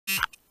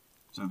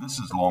So this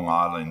is Long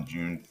Island,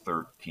 June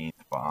 13th,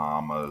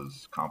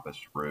 Bahamas, compass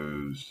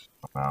rose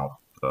about,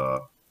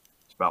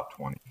 it's about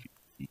 20 feet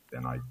deep,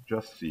 and I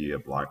just see a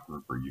black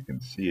grouper. You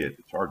can see it,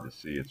 it's hard to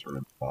see, it's sort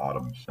of the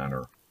bottom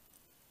center,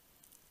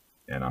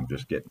 and I'm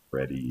just getting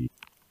ready.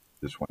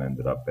 This one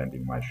ended up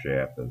bending my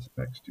shaft as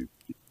the next two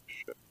videos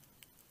show.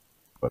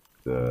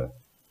 But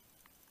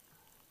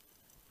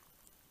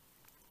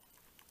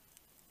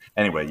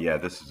anyway, yeah,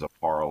 this is a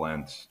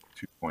Parlance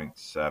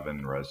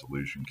 2.7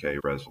 resolution, K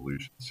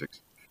resolution,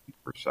 60 feet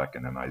per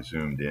second, and I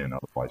zoomed in,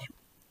 otherwise you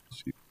won't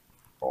see the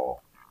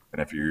call.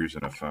 And if you're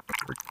using a phone,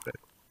 forget it.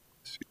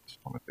 See this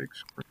on a big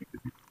screen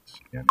if you can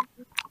see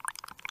anything.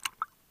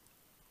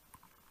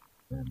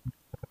 And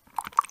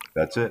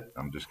that's it.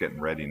 I'm just getting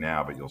ready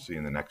now, but you'll see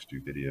in the next two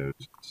videos.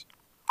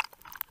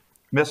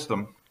 Missed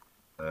them.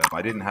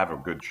 I didn't have a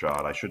good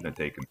shot. I shouldn't have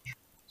taken the shot.